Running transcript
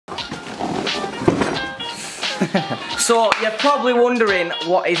So, you're probably wondering,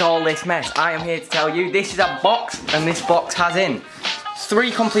 what is all this mess? I am here to tell you, this is a box, and this box has in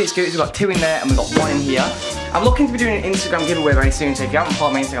 3 complete scooters. We've got 2 in there, and we've got 1 in here. I'm looking to be doing an Instagram giveaway very soon, so if you haven't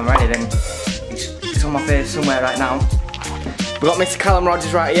followed my Instagram already, then it's on my face somewhere right now. We've got Mr. Callum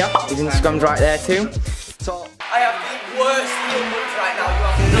Rogers right here, his Instagram's right there too. So, I have the worst little moves right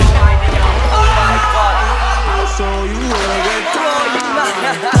now, you have no idea. Oh my god. I'll show you what I went through.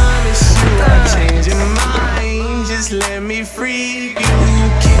 Change your mind, just let me free you.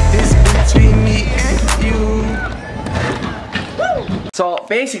 Keep this between me and you. So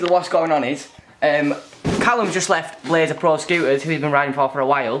basically what's going on is, Callum just left Blazer Pro Scooters, who he's been riding for a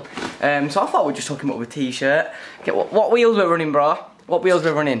while. So I thought we'd just hook him up with a t-shirt. Okay, what wheels we're running, bro? What wheels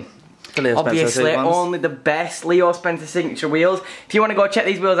we're running? Obviously, only the best Leo Spencer signature wheels. If you want to go check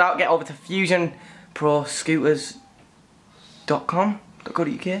these wheels out, get over to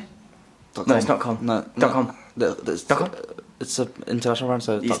fusionproscooters.com.co.uk. No, it's not .com. No, .com. .com. It's an international brand,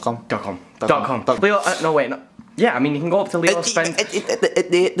 so .com. .com. Leo, no wait, no. Yeah, I mean you can go up to Leo Spencer.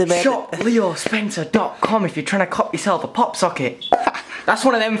 Shop LeoSpencer.com if you're trying to cop yourself a pop socket. That's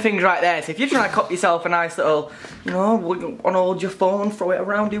one of them things right there. So if you're trying to cop yourself a nice little, you know, want to hold your phone, throw it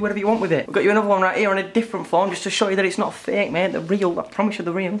around, do whatever you want with it. We've got you another one right here on a different phone just to show you that it's not fake, mate. They're real. I promise you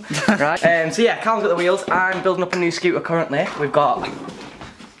they're real. Right. So yeah, Cal's got the wheels. I'm building up a new scooter currently. We've got.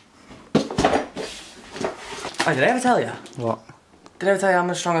 Oh, did I ever tell you? What? Did I ever tell you I'm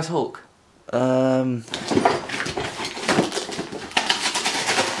as strong as Hulk?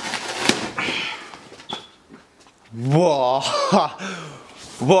 Whoa!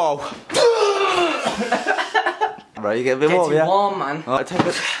 Whoa! Bro, you get a bit warm, yeah? Warm, man. Oh, take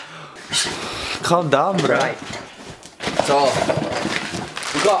it. Calm down, bro. Right. So,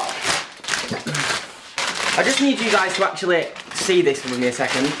 we've got. I just need you guys to actually see this with me a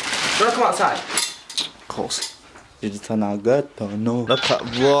second. Do you want to come outside? Of course. You just turn out good, don't know. Look at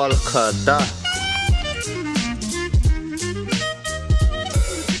that.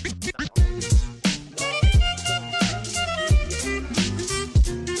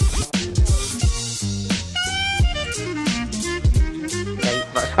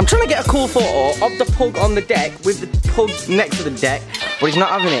 I'm trying to get a cool photo of the pug on the deck with the pug next to the deck, but he's not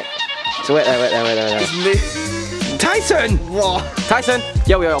having it. So wait there. It's me. Tyson! What? Tyson!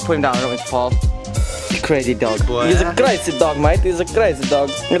 Yo, put him down, I don't want him to fall. Crazy dog. Boy. He's a crazy dog, mate. He's a crazy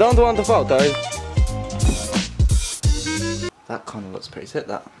dog. You don't want the photo. That kind of looks pretty sick,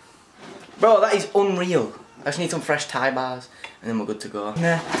 that. Bro, that is unreal. I just need some fresh tie bars, and then we're good to go.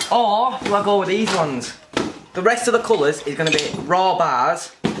 Nah. Or, do I go with these ones? The rest of the colours is going to be raw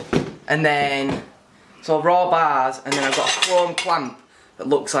bars, and then, so raw bars, and then I've got a chrome clamp that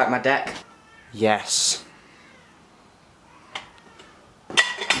looks like my deck. Yes.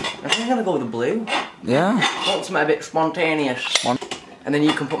 I think I'm going to go with the blue. Yeah. Want something a bit spontaneous. And then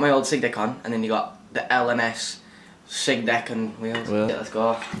you can put my old SIG deck on, and then you got the LMS SIG deck and wheels. Yeah, let's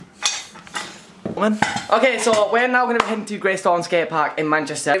go. Okay, so we're now going to be heading to Greystone Skate Park in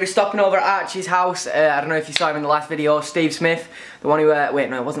Manchester. We're stopping over at Archie's house. I don't know if you saw him in the last video, Steve Smith. The one who, wait,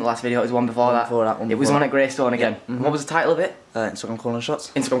 no, it wasn't the last video, it was the one before that. It was the one at Greystone again. Yeah. What was the title of it? Instagram Calling the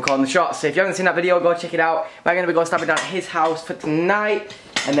Shots. Instagram Calling the Shots. So if you haven't seen that video, go check it out. We're going to be going stopping down at his house for tonight.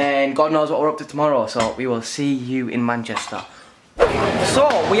 And then God knows what we're up to tomorrow. So we will see you in Manchester. So,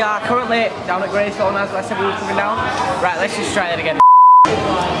 we are currently down at Greystone, as I said we were coming down. Right, let's just try it again.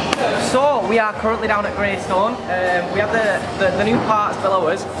 So, we are currently down at Greystone. We have the new parts below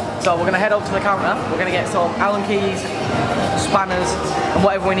us. So we're going to head up to the counter. We're going to get some Allen keys, spanners, and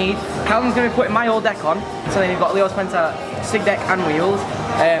whatever we need. Callum's going to be putting my old deck on. So then you've got Leo Spencer SIG deck and wheels.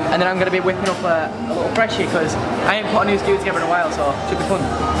 And then I'm going to be whipping up a little freshie because I ain't put a new scooter together in a while, so it should be fun.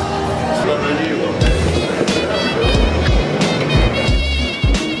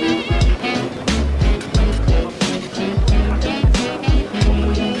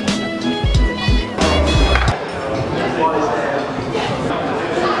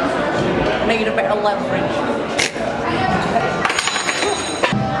 Need a bit of leverage.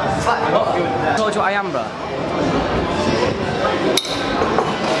 I told you what I am, bro.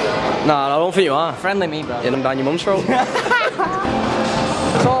 Nah, I don't think you are. Friendly me, bro. Hit them down your mum's throat.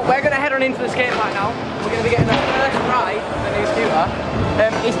 So we're gonna head on into the skate park now. We're gonna be getting the first ride of the new scooter.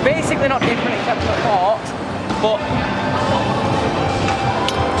 It's basically not different except for the forks, but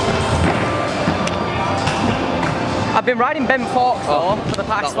I've been riding bent forks though for the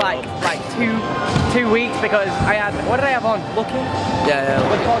past like two weeks because I had, what did I have on? Lucky? Yeah.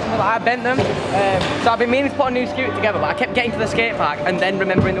 I bent them. So I've been meaning to put a new scooter together, but I kept getting to the skate park and then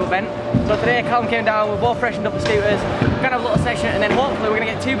remembering they were bent. So today Callum came down, we both freshened up the scooters, we're gonna have a little session, and then hopefully we're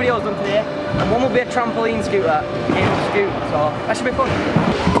gonna get 2 videos done today, and one will be a trampoline scooter, game of scoot, so that should be fun.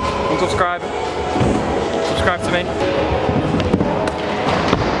 Unsubscribe. Subscribe to me.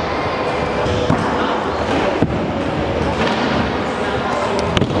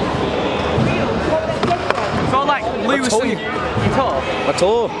 So like loosen your toe. My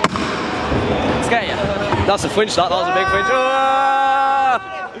toe. Scare you? That's a flinch, that was a big flinch.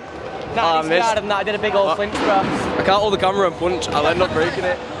 Nah, I missed. Than that. I did a big old flinch, bro. I can't hold the camera and punch, I'll end up breaking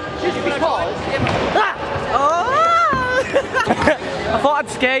it. I thought I'd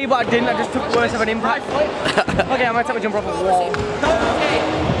scare you, but I didn't. I just took worse of an impact. Okay, I'm gonna take my jumper off a wall.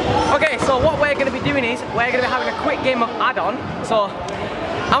 Okay, so what we're gonna be doing is we're gonna be having a quick game of add-on. So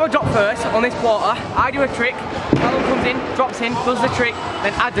I'm gonna drop first on this quarter. I do a trick. Callum comes in, drops in, does the trick,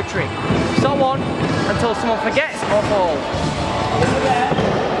 then adds a trick. So on until someone forgets or falls.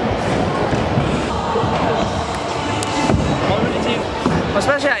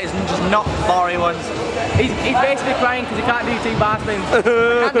 Especially that is just not boring ones. He's basically crying because he can't do 2 bar spins. I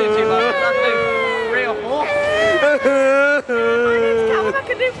can't do 2 bar spins, I can do 3 or 4. I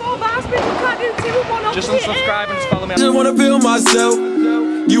can do 4 bar spins, I can't do 2 and 1. Just unsubscribe and just follow me. I just wanna feel myself.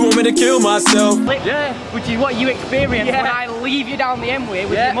 You want me to kill myself? Yeah, which is what you experience when I leave you down the M-way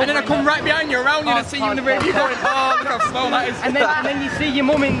with your mum. And then I come right behind you, around you, and see you in the radio going, oh, look how slow that is. And then you see your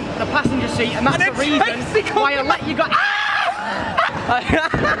mum in the passenger seat, and that's the reason why I let you go.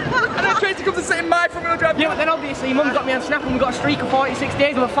 And then Tracy comes and sit in my front wheel drive. Yeah, but then obviously your mum got me on Snap and we got a streak of 46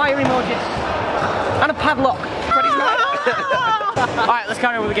 days with a fire emoji. And a padlock. Alright, let's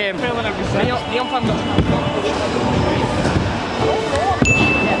carry on with the game. Neon Panda.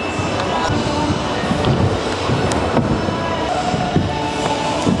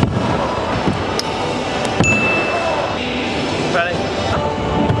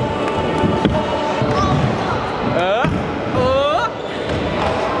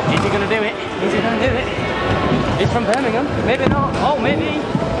 He's from Birmingham. Maybe not. Oh, maybe.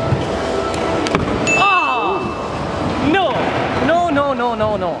 Oh! No! No, no, no,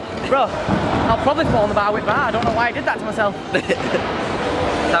 no, no. Bro, I'll probably fall on the bar with bar. I don't know why I did that to myself.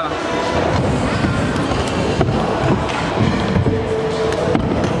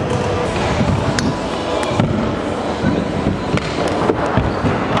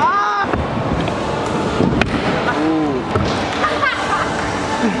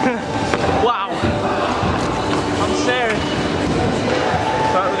 Wow. I'm serious.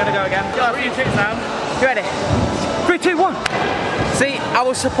 Right, we're gonna go again. Got a few tricks now. You ready? 3, 2, 1. See, I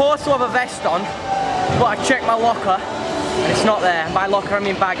was supposed to have a vest on, but I checked my locker and it's not there. And by locker I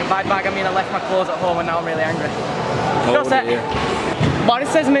mean bag, and by bag I mean I left my clothes at home and now I'm really angry. Oh, Just it. Boris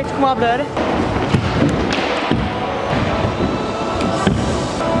says mate, come on, bloody.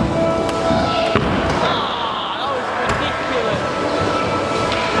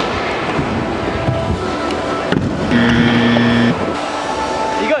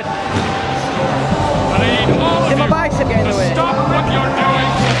 Did my bicep get in the way? Stop what you're doing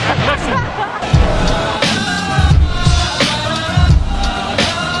and listen.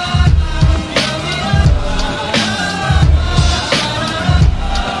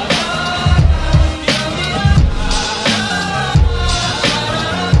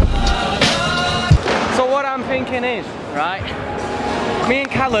 So what I'm thinking is, right, me and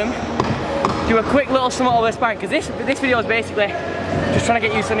Callum do a quick little somewhat over the spine, because this video is basically just trying to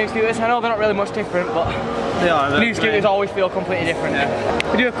get used to new scooters. I know they're not really much different, but new scooters always feel completely different. Yeah.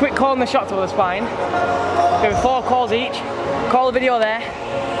 We do a quick call in the shots over the spine, do 4 calls each, call the video there,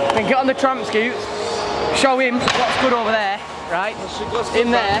 then get on the tramp scoots, show him what's good over there, right,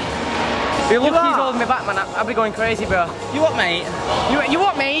 in there. You're lucky he's holding me back, man. I'll be going crazy, bro. You what, mate? You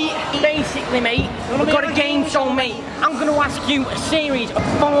what, mate? Basically, mate, we've got a game show, mate. I'm going to ask you a series of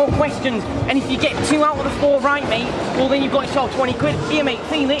 4 questions, and if you get 2 out of the 4 right, mate, well then you've got yourself 20 quid. Here, mate,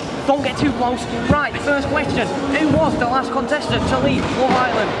 feel it. Don't get too close. Right, first question. Who was the last contestant to leave Love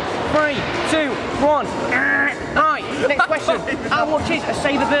Island? 3, 2, 1. Alright, next question. How much is a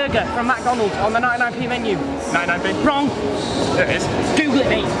Savour Burger from McDonald's on the 99p menu? 99p? Wrong. There it is. Google it,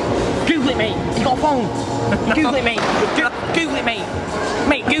 mate. Google it, mate. You got a phone? Google it, mate. Google it, mate.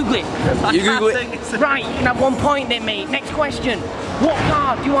 Mate, Google it. You Google it. Right, you can have 1 point then, mate. Next question. What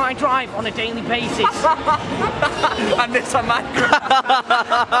car do I drive on a daily basis? And this on my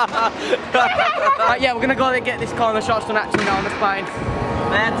Right, yeah, we're gonna go and get this corner shots done actually now on the spine.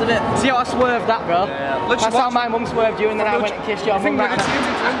 That's a bit. See how I swerved that, bro? Yeah. That's how my mum swerved you and then I went and kissed you on mum back.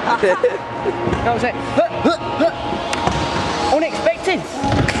 That was it. Unexpected.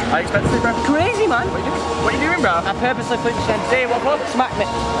 I expected it, bro. Crazy, man. What are you doing, bro? I purposely flipped you then. Hey, what for? Smack me.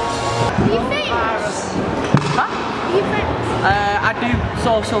 You think? Huh? Are you friends? I do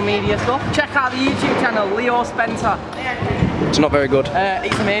social media stuff. Check out the YouTube channel, Leo Spencer. It's not very good.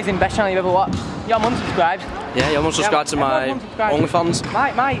 It's amazing, best channel you've ever watched. Your mum subscribes. Yeah, your mum subscribed to my OnlyFans.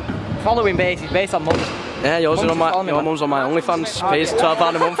 My following base is based on mums. Yeah, yours is on my, your mum's on my OnlyFans. Pays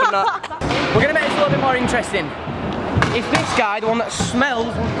 £12 a month and that. We're going to make this a little bit more interesting. If this guy, the one that smells,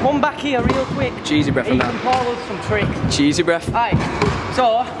 would come back here real quick, Cheesy breath he and can that. call us some tricks. Cheesy breath. Alright,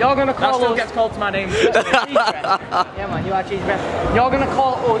 so you're going to call That still us... gets called to my name. Cheesy breath. Yeah man, you are cheesy breath. You're going to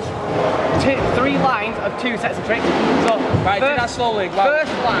call us 3 lines of 2 sets of tricks. So, Right, do that slowly.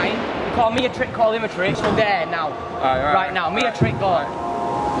 First line, you call me a trick, call him a trick. So there, now. Right now, me a trick, go.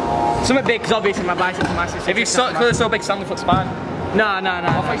 Something big, because obviously my biceps are massive. If you clearly so big, Stanley foot spine. No. I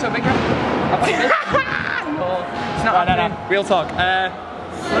thought you so big, right? It's not happening. No. Real talk. 3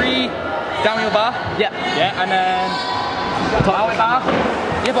 downhill bar. Yeah. Yeah, and then bow it bar.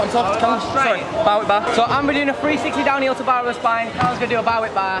 Yeah, but I'm talking. Sorry, bow it bar. So I'm doing a 360 downhill to bar with the spine. Callum's gonna do a bow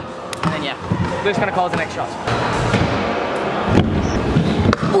it bar. And then yeah, Luke's gonna call the next shot.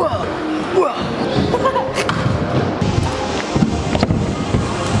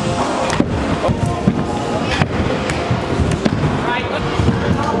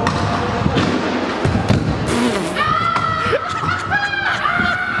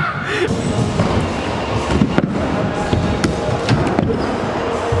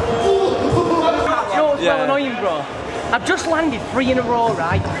 Annoying, bro. I've just landed 3 in a row,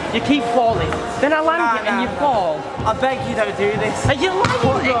 right? You keep falling, then I land it and you fall. I beg you don't do this. Are you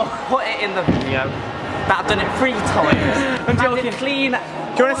lying, Put it in the video. That I've done it 3 times. I'm joking. And clean. Do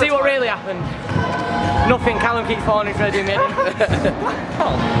you want to see what really happened? Nothing. Callum keeps falling. He's ready to do me.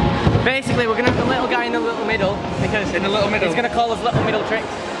 Basically, we're gonna have the little guy in the little middle because In the little middle. he's gonna call us little middle tricks.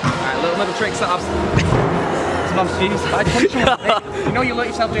 Alright, little middle tricks that I've... I'm confused. You know you let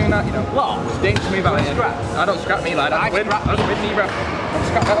yourself doing that, you know. What? It's dangerous to me about it. I don't scrap me like that. I just win me, bro. Don't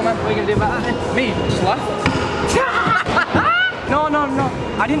scrap that, man. What are you gonna do about that then? Me? Just laugh. No.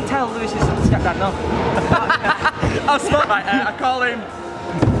 I didn't tell Lewis's stepdad, no. I'll stop. Right, I call him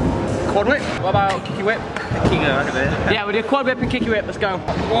quad whip. What about kicky whip? Yeah, we'll do quad whip and kicky whip. Let's go.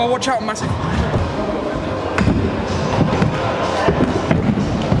 Oh, watch out, massive.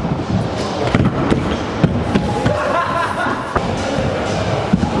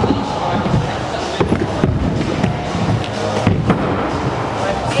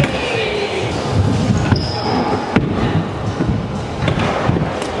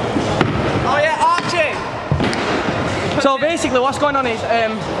 So basically what's going on is,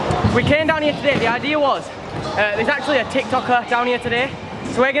 we came down here today. The idea was, there's actually a TikToker down here today.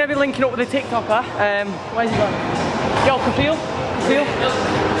 So we're going to be linking up with a TikToker. Where's he going? Yo, Kapil?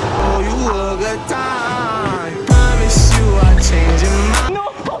 Oh, you a good time. Promise you I'll change your mind. No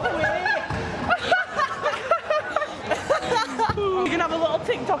way! You're going to have a little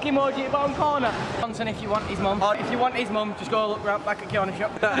TikTok emoji at the bottom corner. Johnson, if you want his mum. Or if you want his mum, just go look right back at Kiana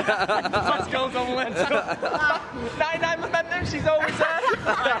shop. Let's go, Let's go. 99% there, she's always there.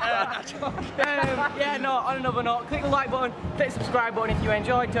 Yeah, no, on another note, click the like button, click the subscribe button if you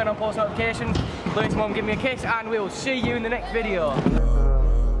enjoyed, turn on post notifications, Lewis' mum, give me a kiss, and we will see you in the next video.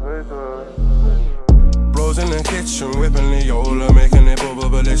 Bros in the kitchen, whipping Leola, making it bubble,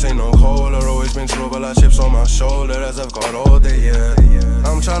 but this ain't no cola. Always been trouble, like chips on my shoulder as I've got all day, yeah.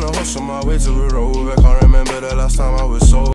 I'm trying to hustle my way to a rover, can't remember the last time I was sober.